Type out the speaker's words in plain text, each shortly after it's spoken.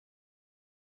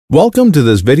Welcome to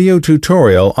this video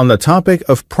tutorial on the topic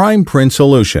of Primeprint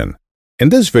Solution. In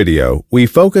this video, we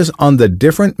focus on the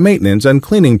different maintenance and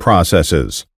cleaning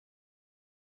processes.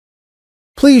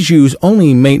 Please use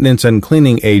only maintenance and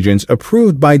cleaning agents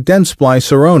approved by Dentsply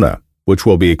Sirona, which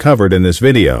will be covered in this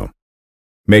video.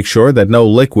 Make sure that no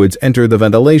liquids enter the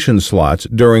ventilation slots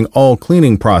during all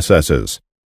cleaning processes.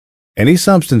 Any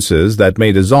substances that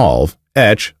may dissolve,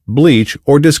 etch, bleach,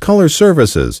 or discolor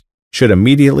surfaces should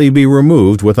immediately be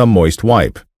removed with a moist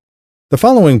wipe. The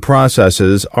following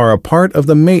processes are a part of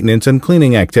the maintenance and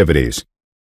cleaning activities: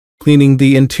 cleaning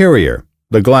the interior,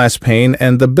 the glass pane,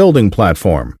 and the building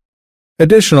platform.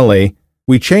 Additionally,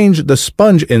 we change the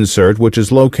sponge insert which is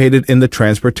located in the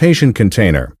transportation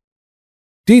container.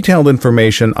 Detailed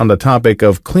information on the topic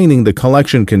of cleaning the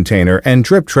collection container and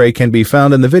drip tray can be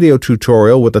found in the video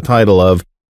tutorial with the title of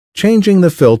Changing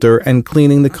the Filter and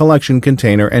Cleaning the Collection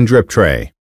Container and Drip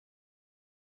Tray.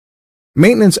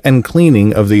 Maintenance and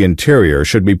cleaning of the interior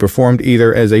should be performed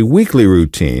either as a weekly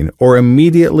routine or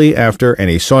immediately after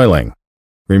any soiling.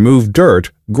 Remove dirt,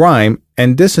 grime,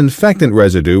 and disinfectant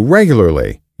residue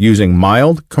regularly using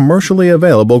mild, commercially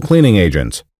available cleaning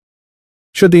agents.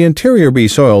 Should the interior be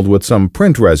soiled with some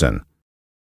print resin,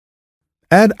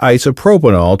 add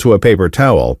isopropanol to a paper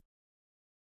towel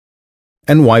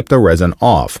and wipe the resin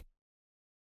off.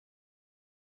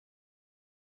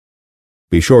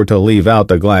 Be sure to leave out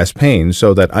the glass pane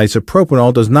so that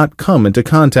isopropanol does not come into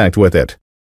contact with it.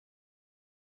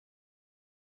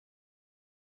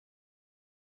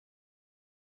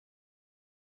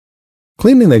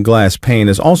 Cleaning the glass pane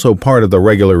is also part of the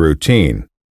regular routine.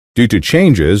 Due to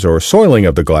changes or soiling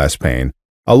of the glass pane,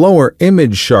 a lower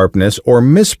image sharpness or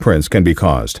misprints can be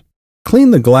caused.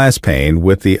 Clean the glass pane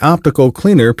with the optical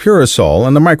cleaner Purasol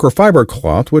and the microfiber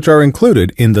cloth which are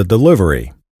included in the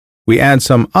delivery. We add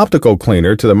some optical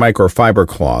cleaner to the microfiber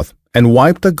cloth and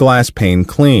wipe the glass pane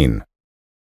clean.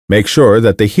 Make sure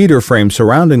that the heater frame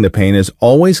surrounding the pane is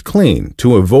always clean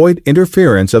to avoid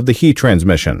interference of the heat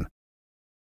transmission.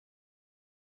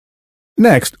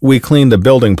 Next, we clean the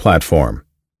building platform.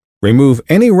 Remove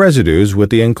any residues with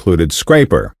the included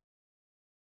scraper.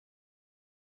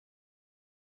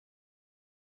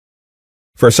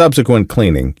 For subsequent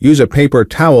cleaning, use a paper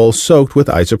towel soaked with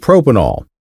isopropanol.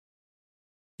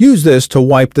 Use this to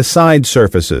wipe the side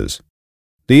surfaces,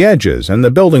 the edges, and the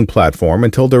building platform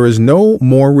until there is no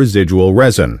more residual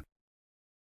resin.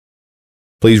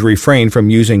 Please refrain from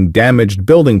using damaged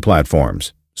building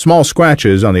platforms. Small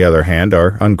scratches, on the other hand,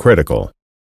 are uncritical.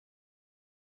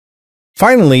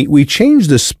 Finally, we change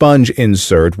the sponge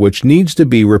insert which needs to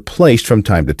be replaced from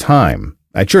time to time,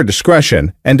 at your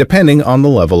discretion and depending on the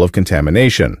level of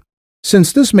contamination.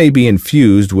 Since this may be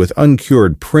infused with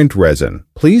uncured print resin,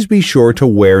 please be sure to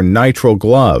wear nitrile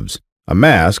gloves, a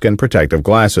mask, and protective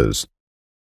glasses.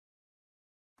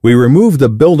 We remove the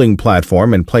building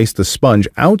platform and place the sponge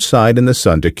outside in the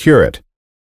sun to cure it.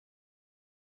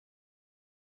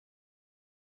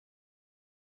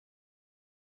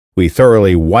 We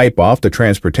thoroughly wipe off the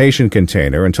transportation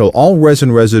container until all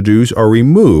resin residues are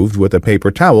removed with a paper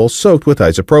towel soaked with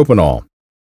isopropanol.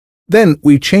 Then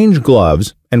we change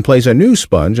gloves and place a new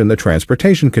sponge in the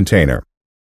transportation container.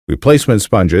 Replacement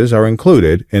sponges are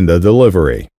included in the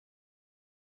delivery.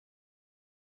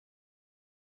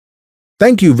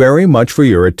 Thank you very much for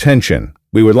your attention.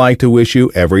 We would like to wish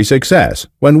you every success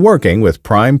when working with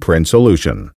Primeprint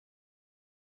Solution.